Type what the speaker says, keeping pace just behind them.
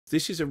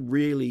this is a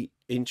really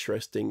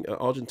interesting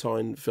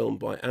Argentine film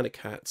by Anna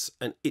Katz,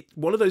 and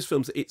one of those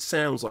films that it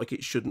sounds like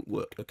it shouldn't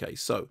work. Okay,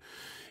 so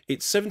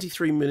it's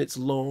 73 minutes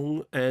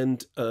long,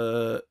 and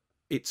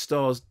it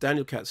stars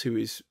Daniel Katz, who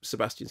is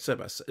Sebastian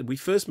Sebas. We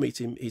first meet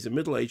him. He's a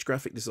middle-aged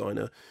graphic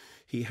designer.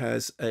 He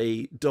has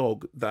a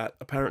dog that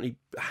apparently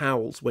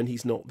howls when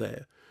he's not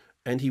there,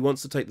 and he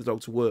wants to take the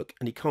dog to work,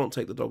 and he can't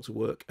take the dog to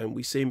work. And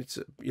we see him,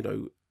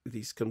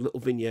 these kind of little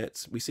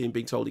vignettes. We see him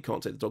being told he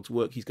can't take the dog to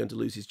work. He's going to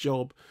lose his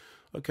job.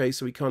 Okay,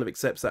 so he kind of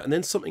accepts that. And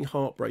then something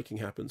heartbreaking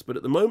happens. But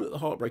at the moment that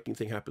the heartbreaking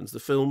thing happens, the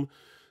film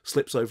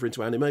slips over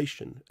into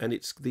animation. And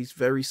it's these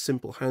very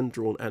simple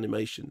hand-drawn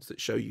animations that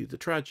show you the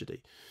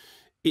tragedy.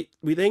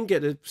 We then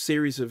get a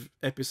series of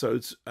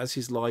episodes as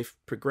his life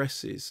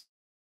progresses.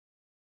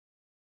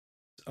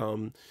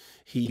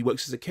 He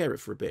works as a carer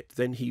for a bit.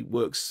 Then he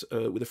works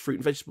with a fruit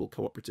and vegetable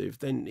cooperative.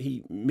 Then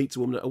he meets a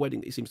woman at a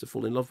wedding that he seems to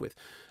fall in love with.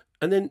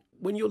 And then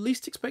when you're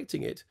least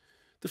expecting it,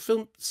 the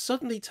film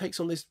suddenly takes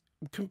on this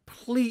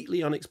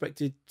completely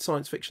unexpected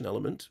science fiction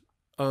element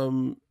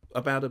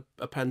about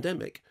a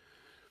pandemic.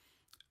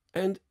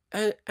 And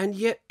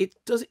yet it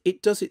does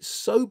it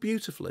so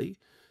beautifully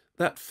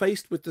that,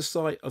 faced with the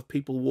sight of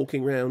people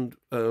walking around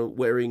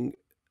wearing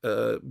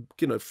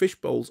fish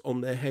bowls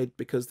on their head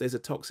because there's a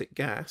toxic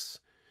gas,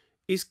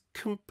 is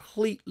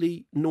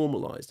completely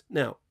normalized.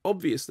 Now,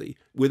 obviously,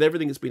 with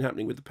everything that's been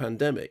happening with the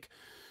pandemic,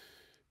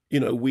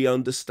 we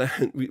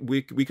understand,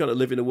 we kind of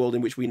live in a world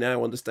in which we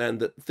now understand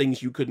that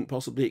things you couldn't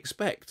possibly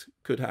expect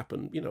could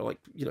happen.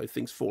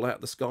 Things fall out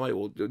of the sky,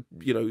 or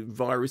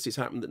viruses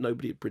happen that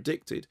nobody had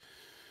predicted.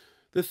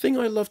 The thing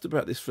I loved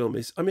about this film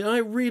is, I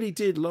really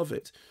did love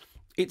it.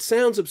 It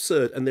sounds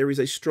absurd, and there is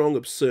a strong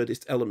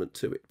absurdist element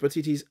to it, but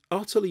it is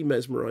utterly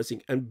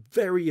mesmerizing and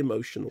very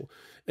emotional.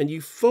 And you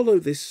follow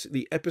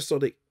the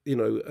episodic,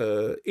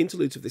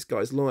 interludes of this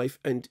guy's life,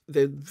 and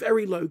they're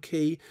very low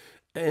key,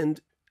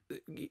 and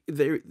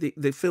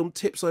the film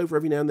tips over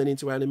every now and then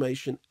into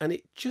animation, and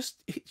it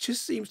just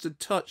seems to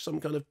touch some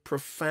kind of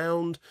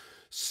profound,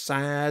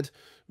 sad,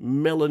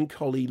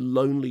 melancholy,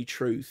 lonely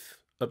truth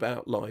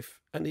about life.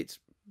 And it's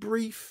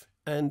brief,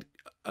 and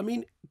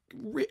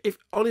if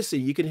honestly,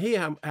 you can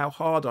hear how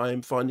hard I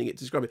am finding it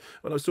to describe it.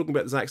 When I was talking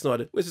about Zack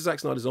Snyder, where's the Zack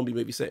Snyder zombie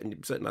movie set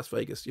in Las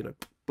Vegas?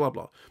 Blah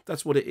blah.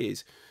 That's what it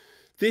is.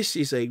 This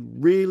is a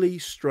really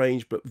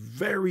strange but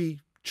very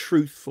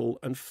truthful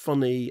and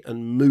funny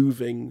and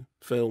moving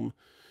film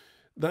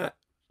that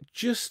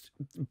just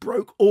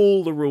broke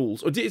all the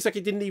rules. It's like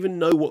it didn't even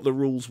know what the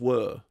rules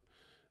were.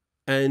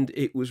 And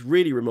it was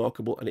really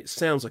remarkable, and it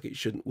sounds like it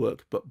shouldn't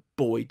work, but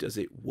boy, does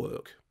it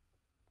work.